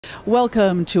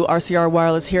Welcome to RCR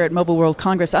Wireless here at Mobile World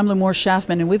Congress. I'm Limor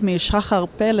Schaffman, and with me is Shahar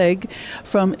Peleg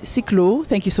from Siklu.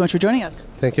 Thank you so much for joining us.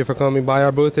 Thank you for coming by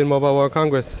our booth in Mobile World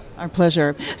Congress. Our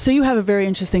pleasure. So you have a very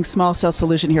interesting small cell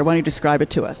solution here. Why don't you describe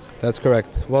it to us? That's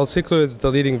correct. Well, Siklu is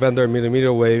the leading vendor in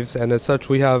millimeter waves, and as such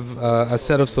we have a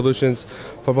set of solutions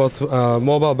for both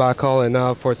mobile backhaul and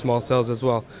now for small cells as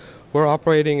well. We're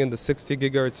operating in the 60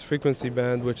 gigahertz frequency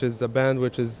band, which is a band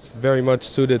which is very much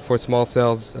suited for small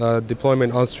cells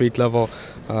deployment on street level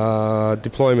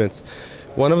deployments.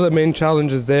 One of the main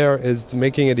challenges there is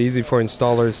making it easy for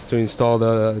installers to install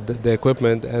the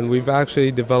equipment, and we've actually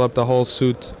developed a whole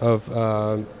suite of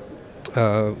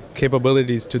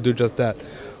capabilities to do just that.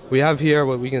 We have here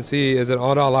what we can see is an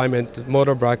auto alignment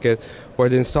motor bracket where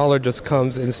the installer just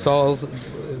comes,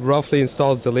 roughly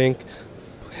installs the link,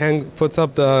 puts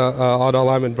up the auto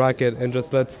alignment bracket and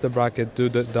just lets the bracket do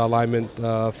the alignment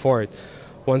for it.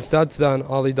 Once that's done,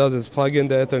 all he does is plug in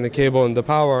the Ethernet cable and the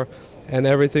power, and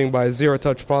everything by a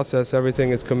zero-touch process, everything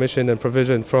is commissioned and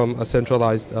provisioned from a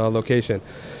centralized location.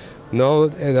 No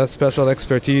special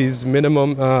expertise,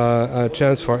 minimum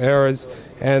chance for errors,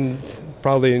 and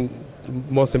probably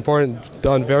most important,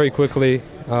 done very quickly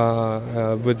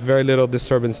with very little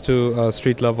disturbance to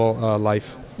street-level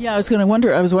life. Yeah, I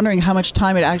was wondering how much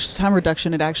time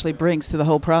reduction it actually brings to the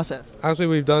whole process. Actually,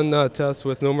 we've done tests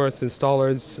with numerous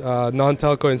installers,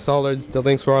 non-telco installers. The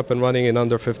links were up and running in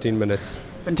under 15 minutes.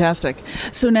 Fantastic.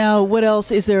 So now, what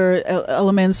else? Is there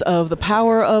elements of the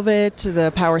power of it,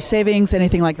 the power savings,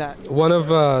 anything like that? One of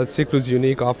Siklu's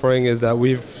unique offering is that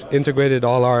we've integrated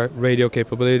all our radio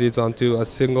capabilities onto a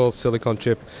single silicon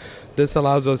chip. This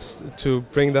allows us to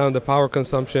bring down the power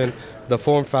consumption, the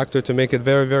form factor to make it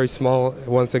very, very small,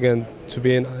 once again, to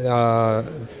be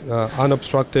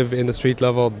unobstructive in the street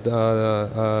level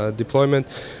deployment.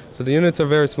 So the units are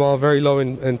very small, very low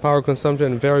in power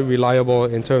consumption, very reliable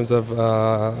in terms of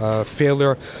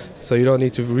failure, so you don't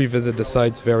need to revisit the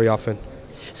sites very often.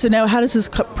 So now how does this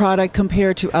product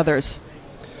compare to others?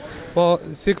 Well,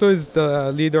 Siklu is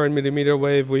the leader in millimeter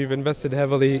wave. We've invested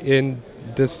heavily in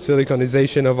this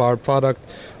siliconization of our product.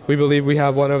 We believe we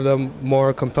have one of the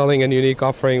more compelling and unique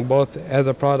offering, both as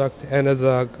a product and as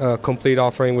a complete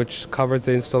offering, which covers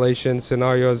the installation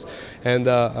scenarios and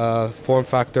form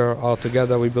factor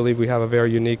altogether. We believe we have a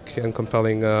very unique and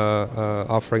compelling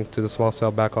offering to the small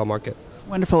cell backhaul market.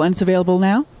 Wonderful. And it's available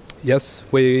now? Yes,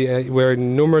 we're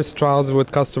in numerous trials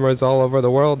with customers all over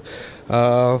the world.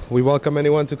 We welcome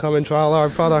anyone to come and trial our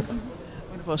product.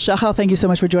 Wonderful. Shahar, thank you so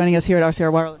much for joining us here at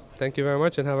RCR Wireless. Thank you very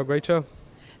much and have a great show.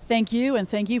 Thank you, and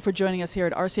thank you for joining us here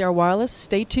at RCR Wireless.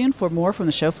 Stay tuned for more from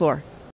the show floor.